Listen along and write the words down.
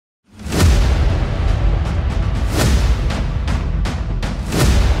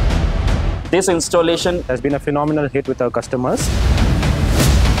This installation has been a phenomenal hit with our customers.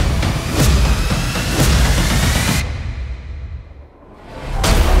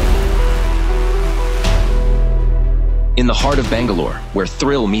 In the heart of Bangalore, where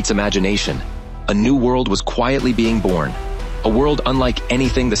thrill meets imagination, a new world was quietly being born. A world unlike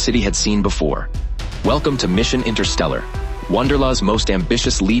anything the city had seen before. Welcome to Mission Interstellar, Wonderla's most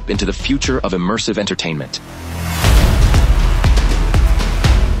ambitious leap into the future of immersive entertainment.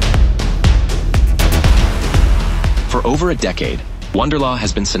 For over a decade, Wonderla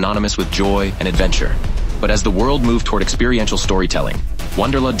has been synonymous with joy and adventure. But as the world moved toward experiential storytelling,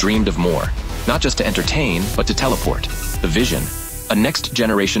 Wonderla dreamed of more, not just to entertain, but to teleport. The vision, a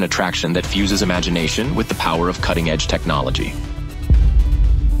next-generation attraction that fuses imagination with the power of cutting-edge technology.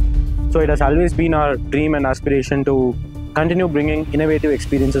 So it has always been our dream and aspiration to continue bringing innovative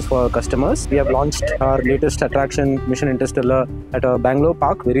experiences for our customers. We have launched our latest attraction, Mission Interstellar, at a Bangalore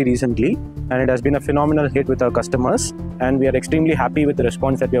park very recently, and it has been a phenomenal hit with our customers, and we are extremely happy with the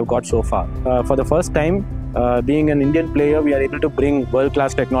response that we have got so far. For the first time, being an Indian player, we are able to bring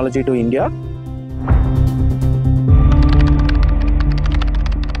world-class technology to India.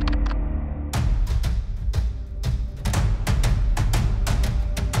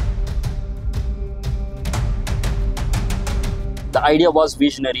 The idea was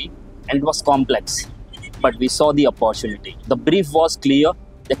visionary and it was complex, but we saw the opportunity. The brief was clear: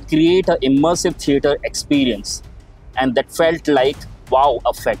 to create an immersive theater experience, and that felt like wow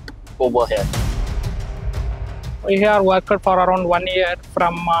effect over here. We have worked for around 1 year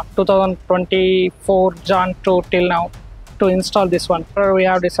from 2024 Jan to till now to install this one. We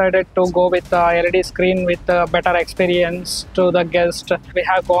have decided to go with the LED screen with a better experience to the guest. We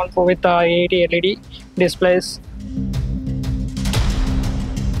have gone with the AET LED displays.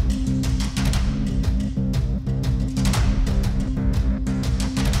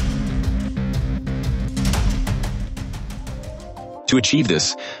 To achieve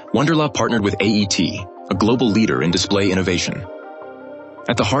this, Wonderla partnered with AET, a global leader in display innovation.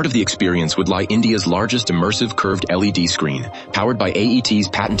 At the heart of the experience would lie India's largest immersive curved LED screen, powered by AET's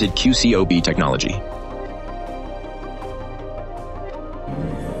patented QCOB technology.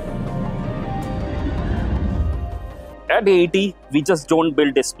 At AET, we just don't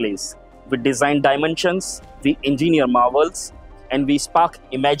build displays. We design dimensions, we engineer marvels, and we spark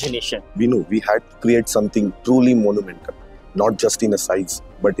imagination. We knew we had to create something truly monumental, not just in a size,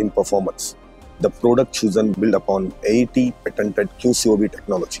 but in performance. The product chosen built upon AET patented QCOB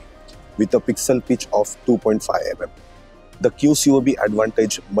technology with a pixel pitch of 2.5 mm. The QCOB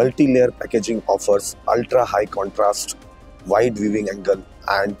Advantage multi-layer packaging offers ultra-high contrast, wide viewing angle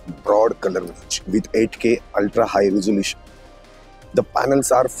and broad color range with 8K ultra-high resolution. The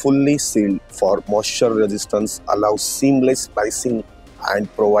panels are fully sealed for moisture resistance, allow seamless splicing and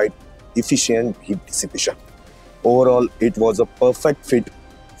provide efficient heat dissipation. Overall, it was a perfect fit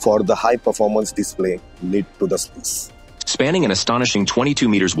for the high-performance display need to the space. Spanning an astonishing 22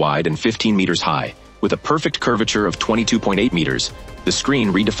 meters wide and 15 meters high, with a perfect curvature of 22.8 meters, the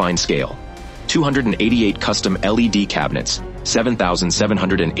screen redefined scale. 288 custom LED cabinets,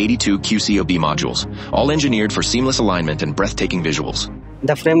 7,782 QCOB modules, all engineered for seamless alignment and breathtaking visuals.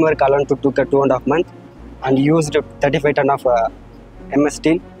 The framework alone took 2.5 months and used 35 tons of MS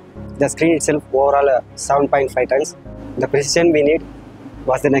steel. The screen itself overall 7.5 tons. The precision we need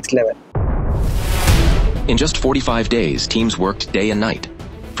was the next level. In just 45 days, teams worked day and night.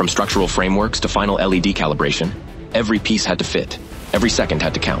 From structural frameworks to final LED calibration, every piece had to fit. Every second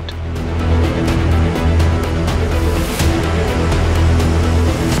had to count.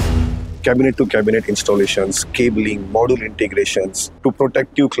 Cabinet-to-cabinet installations, cabling, module integrations to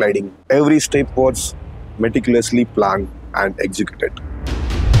protective cladding. Every step was meticulously planned and executed.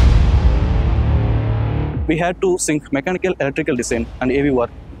 We had to sync mechanical, electrical design and AV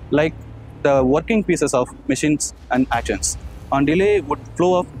work, like the working pieces of machines and actions. On delay would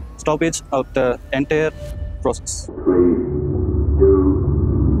flow of stoppage of the entire process. 3, 2,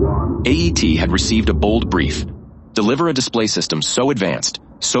 1. AET had received a bold brief: deliver a display system so advanced,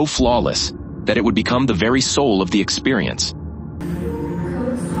 so flawless, that it would become the very soul of the experience.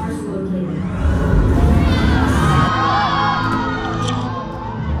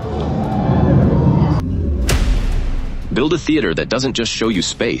 Build a theater that doesn't just show you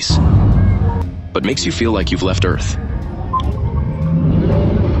space, but makes you feel like you've left Earth.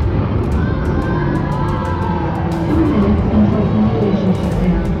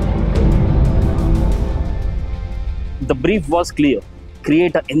 The brief was clear: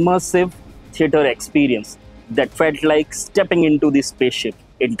 create an immersive theater experience that felt like stepping into the spaceship,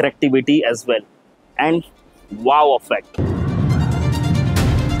 interactivity as well, and wow effect.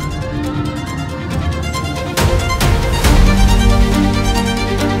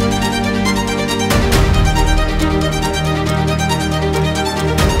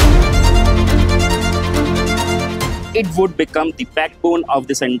 it would become the backbone of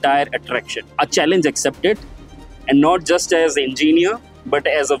this entire attraction. A challenge accepted, and not just as an engineer, but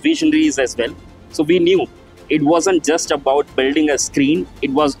as a visionaries as well. So we knew it wasn't just about building a screen, it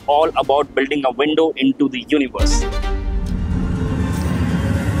was all about building a window into the universe.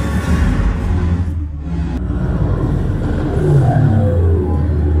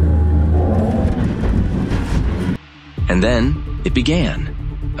 And then it began.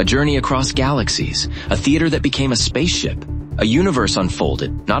 A journey across galaxies, a theater that became a spaceship, a universe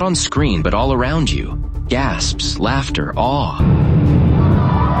unfolded, not on screen, but all around you. Gasps, laughter, awe.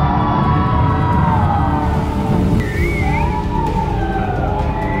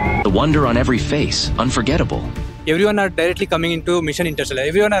 The wonder on every face, unforgettable. Everyone are directly coming into Mission Interstellar.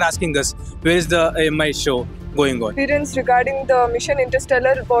 Everyone are asking us, where is the AMI show going on? Experience regarding the Mission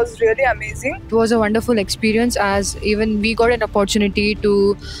Interstellar was really amazing. It was a wonderful experience, as even we got an opportunity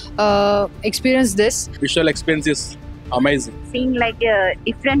to experience this. Visual experience is amazing. Seeing like a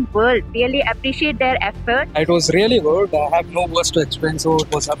different world, really appreciate their effort. It was really good. I have no words to explain, so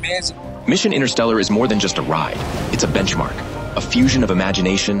it was amazing. Mission Interstellar is more than just a ride. It's a benchmark, a fusion of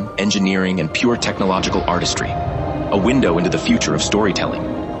imagination, engineering, and pure technological artistry. A window into the future of storytelling.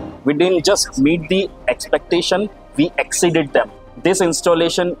 We didn't just meet the expectation, we exceeded them. This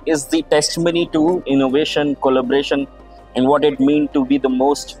installation is the testimony to innovation, collaboration, and what it means to be the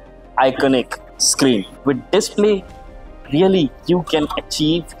most iconic screen. With display, really, you can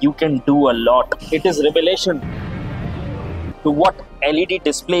achieve, you can do a lot. It is revelation to what LED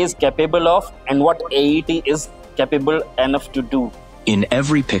display is capable of and what AET is capable enough to do. In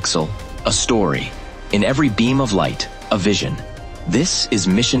every pixel, a story. In every beam of light, a vision. This is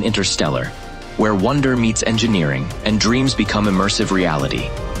Mission Interstellar, where wonder meets engineering and dreams become immersive reality.